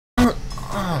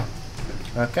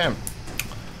Okay.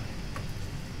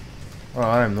 Oh,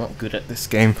 I'm not good at this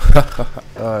game.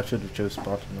 I should have chose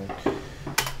Spartan.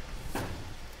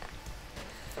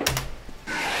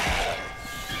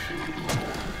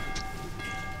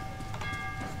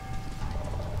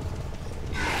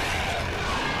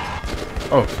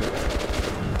 Oh shit.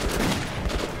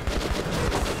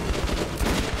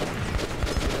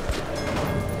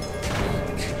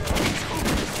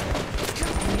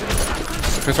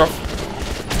 Piss off.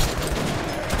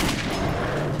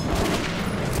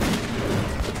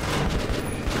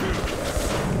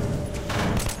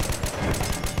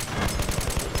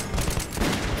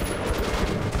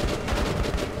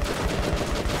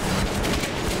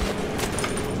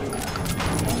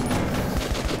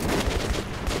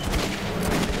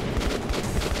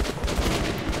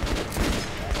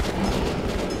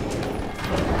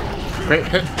 Great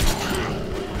hit.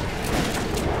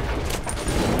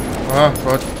 Oh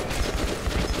god.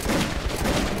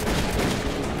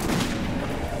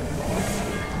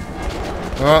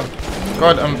 Oh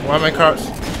god, why am I crouched?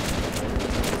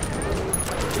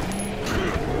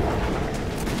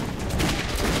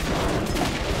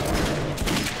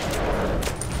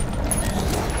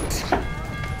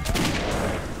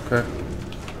 Okay.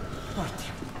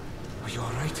 Are you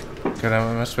alright? Good,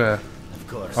 I must be. Of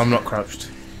course. I'm not crouched.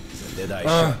 So did I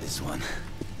shot this one?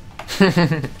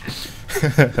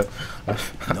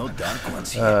 No dark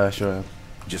ones here. Sure.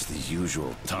 Just the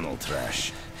usual tunnel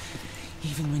trash.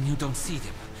 Even when you don't see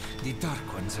them, the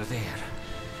dark ones are there.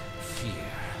 Fear.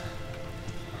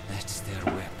 That's their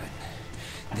weapon.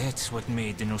 That's what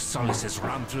made the Nosalises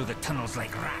run through the tunnels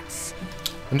like rats.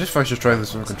 And if I should try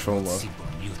this with a controller. Simple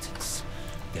mutants.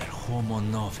 They're Homo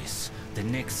Novus, the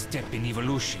next step in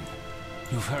evolution.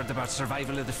 You've heard about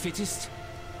survival of the fittest?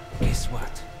 Guess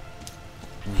what?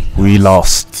 We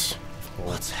lost.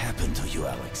 What's happened to you,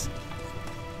 Alex?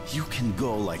 You can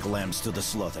go like lambs to the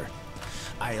slaughter.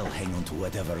 I'll hang on to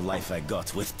whatever life I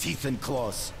got with teeth and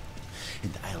claws.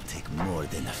 And I'll take more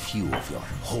than a few of your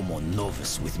Homo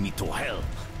Novus with me to hell.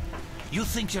 You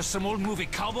think you're some old movie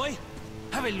cowboy?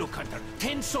 Have a look, Hunter.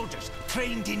 10 soldiers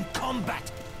trained in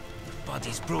combat. Their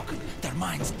bodies broken, their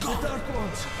minds gone. The Dark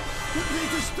Ones! They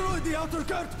destroyed the outer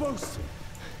guard post!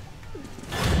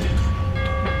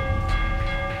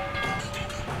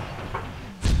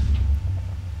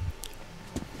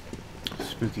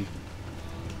 Spooky.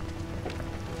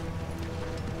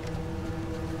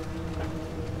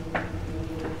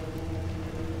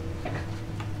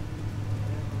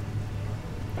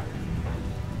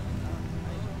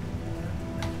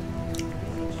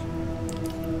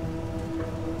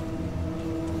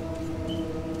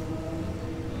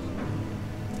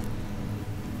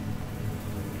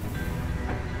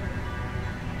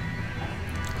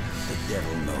 The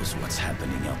devil knows what's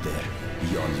happening out there,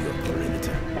 beyond your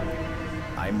perimeter.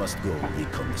 I must go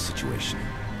recon the situation.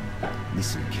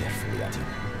 Listen carefully at him.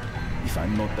 If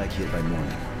I'm not back here by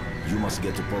morning, you must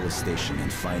get to police station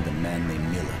and find a man named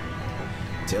Miller.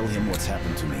 Tell him what's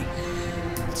happened to me.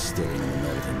 It's still in the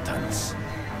northern tunnels.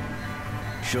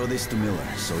 Show this to Miller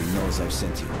so he knows I've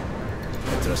sent you.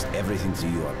 I trust everything to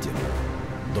you, Optim.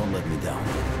 Don't let me down.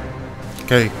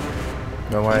 Okay.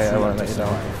 No way, I won't let you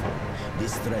down.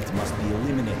 This threat must be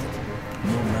eliminated,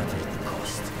 no matter the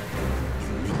cost.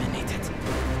 Eliminated.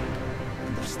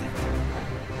 Understand?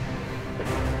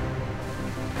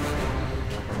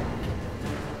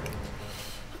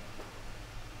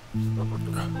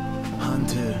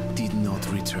 Hunter did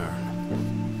not return.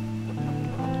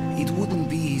 It wouldn't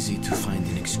be easy to find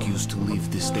an excuse to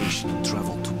leave the station and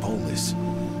travel to Polis,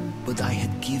 but I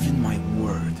had given my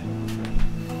word.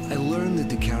 I learned that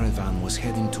the caravan was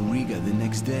heading to Riga the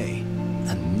next day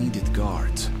and needed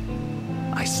guards.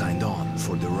 I signed on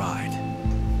for the ride.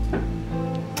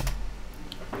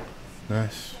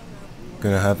 Nice.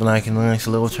 Gonna have like a nice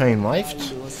little chain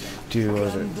left. Do what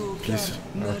is it? Please.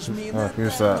 Oh,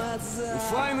 who's that?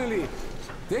 Finally!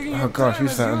 Oh god,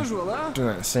 who's that?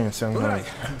 Doing that same song. Alright,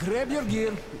 grab your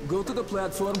gear, go to the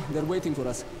platform, they're waiting for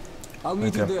us. I'll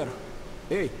meet you there.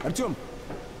 Hey, Artyom,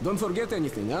 don't forget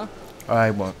anything, huh?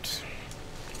 I won't.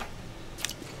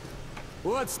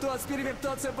 Вот стоц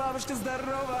перевертоться, бабушка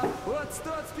здорова! Вот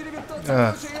стоц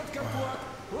перевертоться, привет, капот!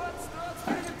 Вот стоц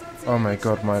перевертоться... Oh my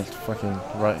god, my fucking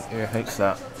right ear hates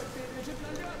that.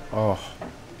 Oh.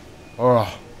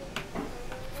 Oh.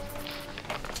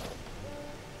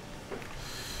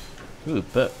 Ooh,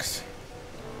 books.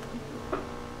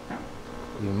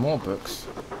 Even more books.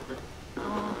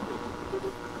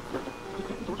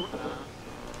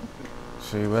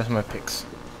 See, where's my picks?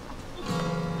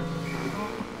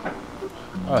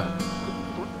 Oh.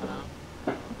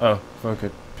 Oh, if I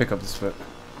could pick up this book.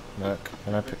 Look,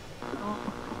 can I pick?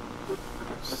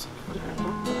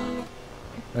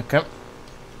 Okay.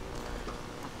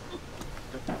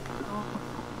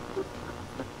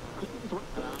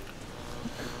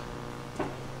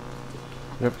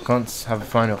 Yep, can't have a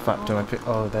final factor. I pick.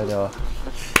 Oh, there they are.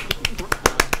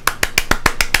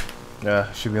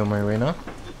 Yeah, should be on my way now.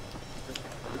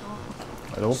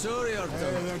 Hello. Sorry,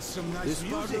 Arthur. This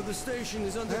part of the station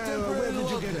is under temporary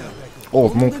lockdown. Oh,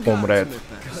 All mon the comrade.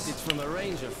 guardsmen got it from a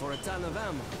ranger for a ton of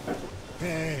ammo.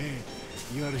 Hey,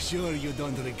 you're sure you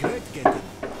don't regret getting?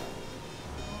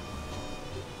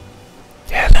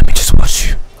 Yeah, let me just watch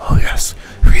you. Oh yes,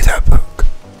 read that book.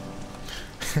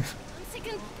 I'm sick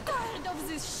and tired of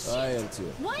this shit. I am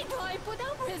too. Why do I put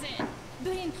up with it?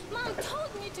 Being, Mom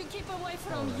told me to keep away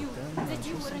from you, that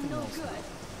you were no good.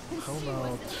 And she was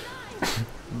lying.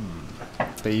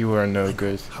 That you were no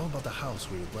good. How about the house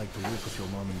where you'd like to live with your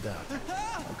mom and dad?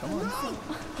 Oh, come on.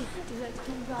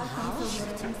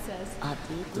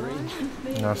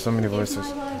 No, so many voices. If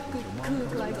my wife could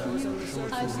cook like you,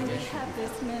 I'd be the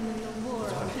happiest man in the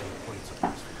world.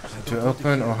 To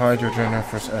open or hide your journal,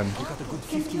 press M.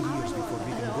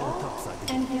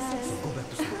 And he says,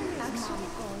 actually,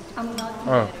 I'm not Oh.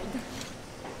 married.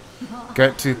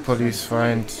 Get to police,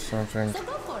 find something. So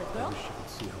go for it, girl.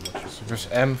 Press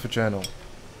M for journal.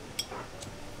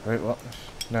 Wait, what?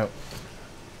 No.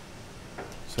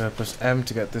 So press M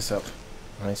to get this up.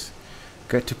 Nice.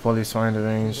 Get to police, find the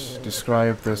range,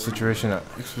 describe the situation at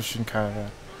exposition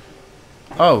camera.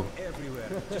 Oh!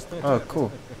 Oh,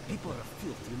 cool.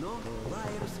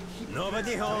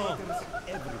 Nobody home.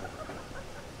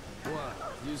 What?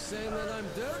 You saying that I'm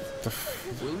dirt? The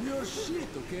f Well, you're shit,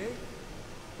 okay?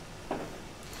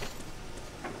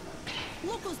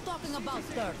 Look who's talking about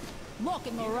dirt.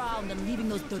 Walking around and leaving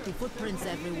those dirty footprints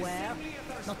everywhere.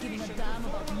 Not giving a damn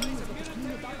about me, but to clean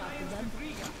it up after them.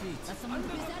 That's someone to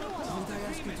be said or what? Didn't I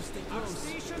ask you to stay close?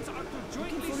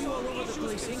 Looking for you all over the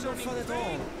place ain't no fun at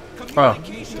all. Oh,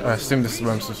 I assume this is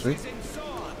where I'm supposed to be.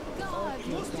 God,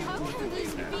 how can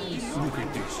this be? Look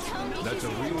at this. That's a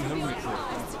real helmet.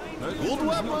 Good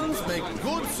Weapons make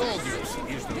good soldiers.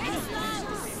 Yes,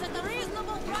 nice. At a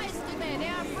reasonable price today. They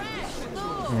are fresh,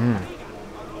 too.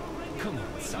 Come on,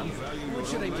 son. What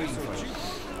should I bring for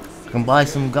you? Can buy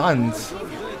some guns.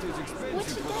 What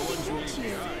should daddy get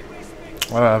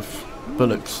you? I have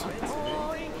bullets.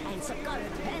 And some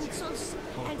colored pencils.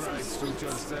 And some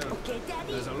sweets. Okay,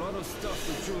 Daddy? There's a lot of stuff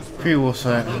to choose from. Fuel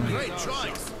set. Great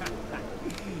choice.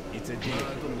 It's a deal,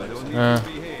 but only Yeah. if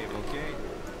you behave, okay?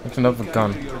 That's another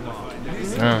gun.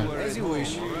 Yeah. As you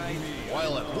wish.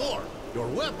 While at war, your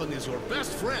weapon is your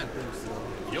best friend.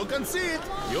 You can see it,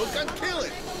 you can kill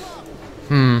it.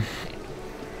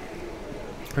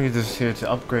 Bring this here to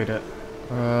upgrade it.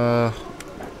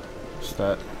 What's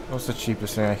that? What's the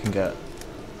cheapest thing I can get?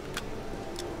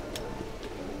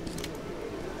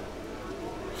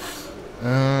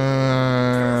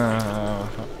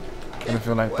 I don't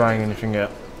feel like buying anything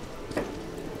yet.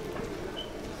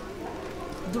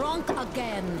 Drunk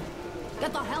again.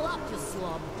 Get the hell up, you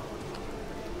slob.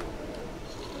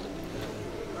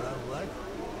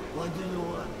 What do you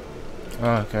want?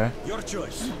 Oh, okay. Your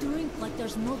choice. You drink like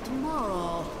there's no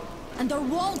tomorrow. And there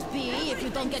won't be if you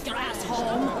don't get your ass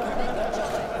home.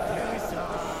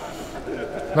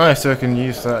 Nice, so I can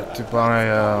use that to buy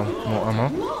more ammo.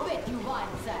 Move it, you wine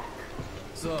sack.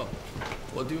 So,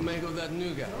 what do you make of that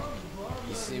new guy?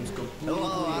 He seems completely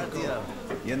Hello, Artyom.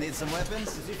 You need some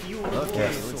weapons?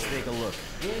 Okay, let's take a look.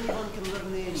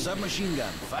 Submachine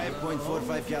gun,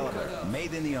 5.45 caliber,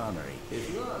 made in the armory.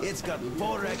 It's got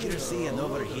poor accuracy and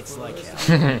overheats like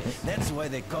hell. That's why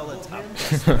they call it a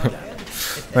pest gun.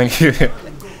 Thank you.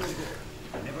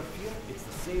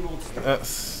 That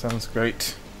sounds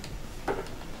great.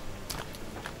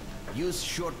 Use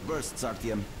short bursts,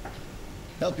 Artyom.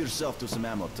 Help yourself to some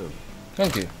ammo too.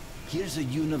 Thank you. Here's a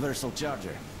universal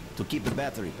charger to keep the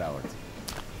battery powered.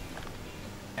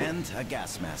 And a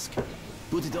gas mask.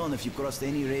 Put it on if you crossed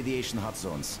any radiation hot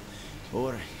zones.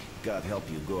 Or, God help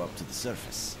you, go up to the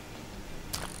surface.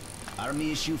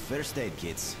 Army issue first aid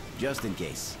kits, just in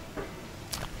case.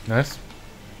 Nice.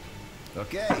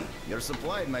 Okay, you're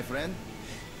supplied, my friend.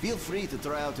 Feel free to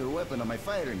try out your weapon on my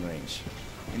firing range.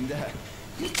 And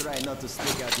you try not to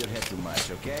stick out your head too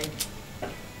much, okay?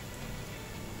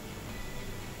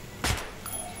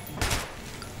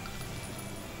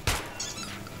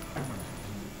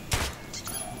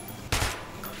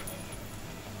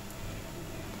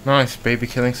 Nice, baby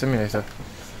killing simulator.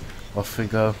 Off we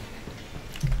go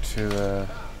to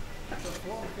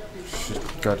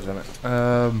God damn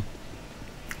it.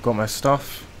 Got my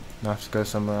stuff. Now I have to go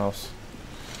somewhere else.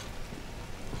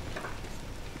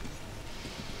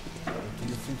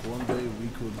 think one day we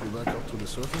could go back up to the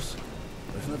surface?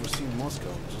 I've never seen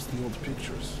Moscow, just the old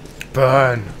pictures.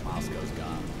 Burn! Moscow's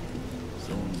gone.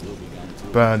 Soon will be gone too.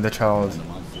 Burn the child.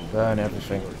 Burn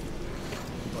everything.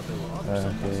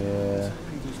 Okay.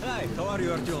 Hi, how are you,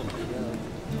 Artyom?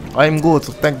 I'm good,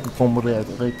 thank you, comrade.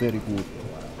 Very good.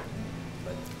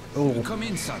 Oh. Come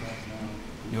in, son.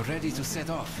 You're ready to set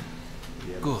off?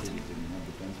 Good.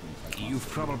 You've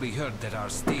probably heard that our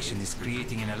station is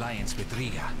creating an alliance with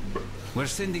Riga. We're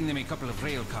sending them a couple of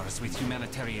rail cars with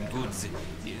humanitarian goods,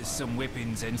 some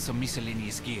weapons and some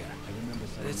miscellaneous gear.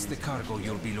 That's the cargo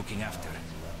you'll be looking after.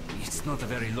 It's not a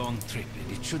very long trip,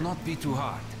 and it should not be too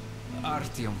hard.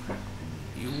 Artyom,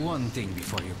 one thing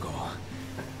before you go.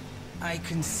 I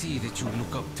can see that you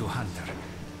look up to Hunter,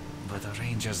 but a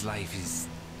ranger's life is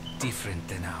different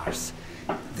than ours.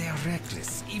 They are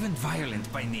reckless, even violent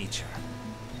by nature.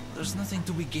 There's nothing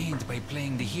to be gained by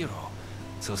playing the hero,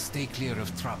 so stay clear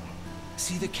of trouble.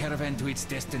 See the caravan to its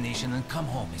destination and come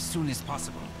home as soon as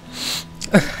possible.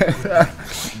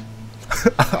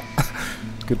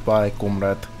 Goodbye,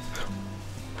 comrade.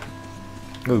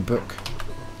 Oh, book.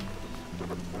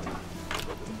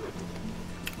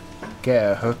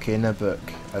 Get a hook in a book,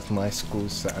 as my school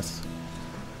says.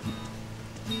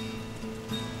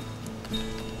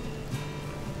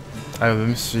 I will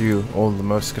miss you all the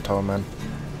most, Guitar Man.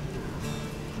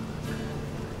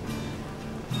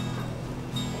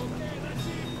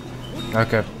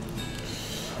 Okay.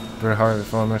 Very hard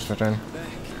before most of the time.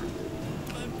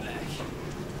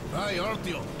 Hi,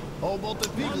 Artyom. How about the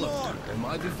piglet? A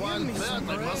mighty fine pet,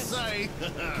 I must say.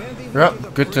 Yeah,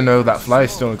 good to know that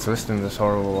flies still exist in this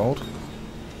horrible world.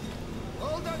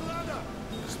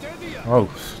 Oh,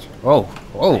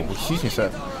 excuse me,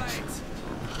 sir.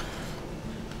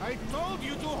 I told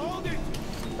you to hold it.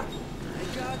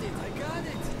 I got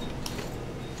it.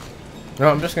 No,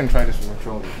 I'm just gonna try this with a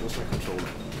controller. What's my controller?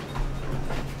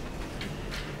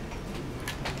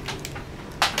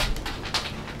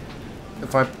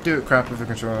 If I do it crap with the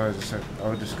controller, I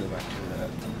would just go back to the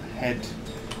head.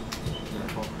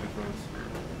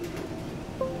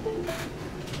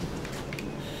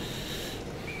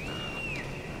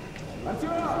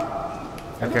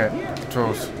 Okay,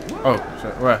 controls. Oh, so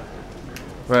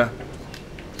where?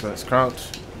 So it's crouch.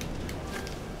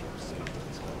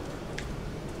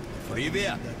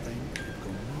 Привет.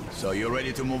 So you're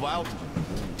ready to move out?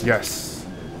 Yes.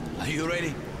 Are you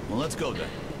ready? Well, let's go then.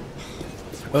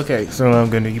 Okay, so I'm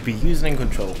going to be using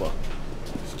controller.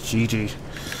 GG.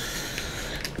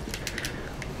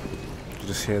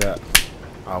 Just hear that.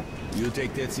 Ow. You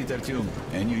take that seat, Artyom,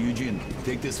 and you, Eugene,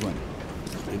 take this one.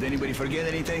 Did anybody forget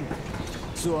anything?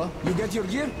 So, you get your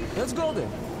gear? Let's go then.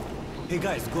 Hey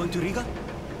guys, going to Riga?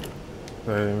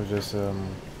 So let me just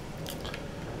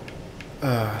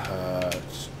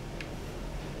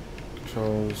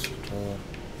controls.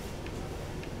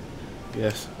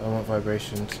 Yes, I want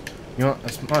vibrations. You want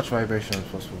as much vibration as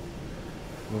possible.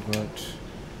 Movement.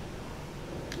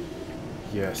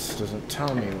 Yes, doesn't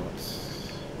tell me what.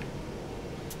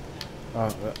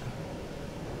 Oh,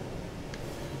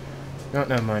 no,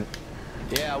 never mind.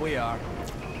 Yeah, we are.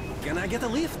 Can I get a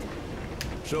lift?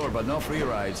 Sure, but no free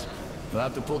rides. We'll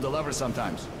have to pull the lever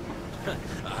sometimes.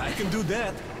 I can do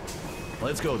that.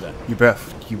 Let's go then. You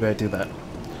better do that.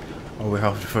 Or we'll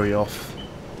have to throw you off.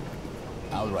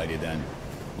 Alrighty then.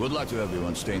 Good luck to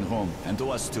everyone staying home, and to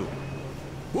us too.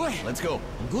 Boy, Let's go.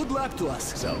 good luck to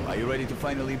us. So, are you ready to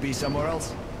finally be somewhere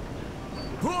else?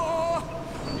 Oh,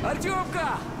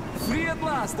 Artyomka! Free at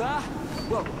last, huh?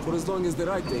 Well, for as long as the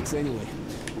ride takes anyway.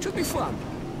 Should be fun.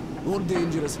 Or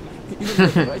dangerous. Even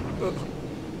better, right?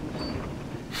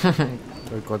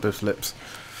 Oh god, those lips.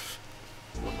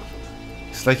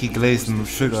 It's like he glazed them with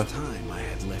sugar. First time I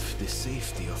had left the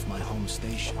safety of my home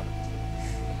station.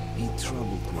 It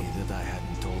troubled me that I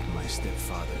hadn't told my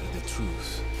stepfather the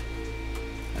truth.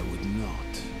 I would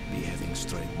not be heading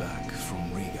straight back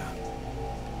from Riga.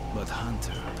 But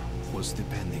Hunter was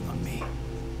depending on me.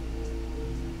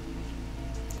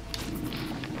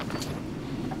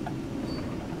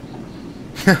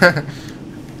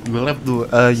 You'll have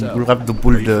to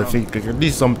pull the thing at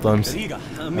least sometimes. Riga.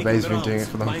 I bet he's been doing it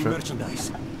for the whole buying trip.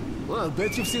 merchandise. Well, I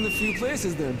bet you've seen a few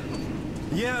places then.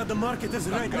 Yeah, the market is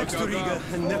right next to Riga,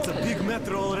 and that's a big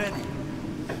metro already.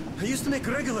 I used to make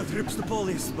regular trips to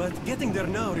Polis, but getting there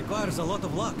now requires a lot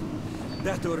of luck.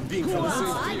 That or being from the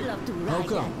city. I'd love to How ride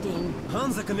come? that thing.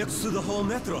 Hansa connects to the whole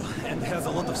metro and has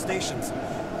a lot of stations,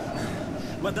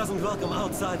 but doesn't welcome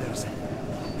outsiders.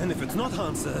 And if it's not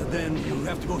Hansa, then you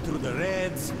have to go through the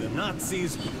Reds, the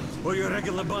Nazis, or your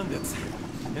regular bandits.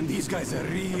 And these guys are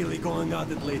really going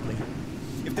at it lately.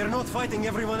 If they're not fighting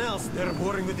everyone else, they're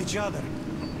warring with each other.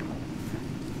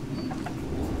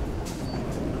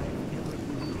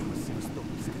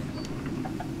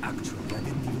 I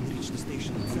didn't even reach the station.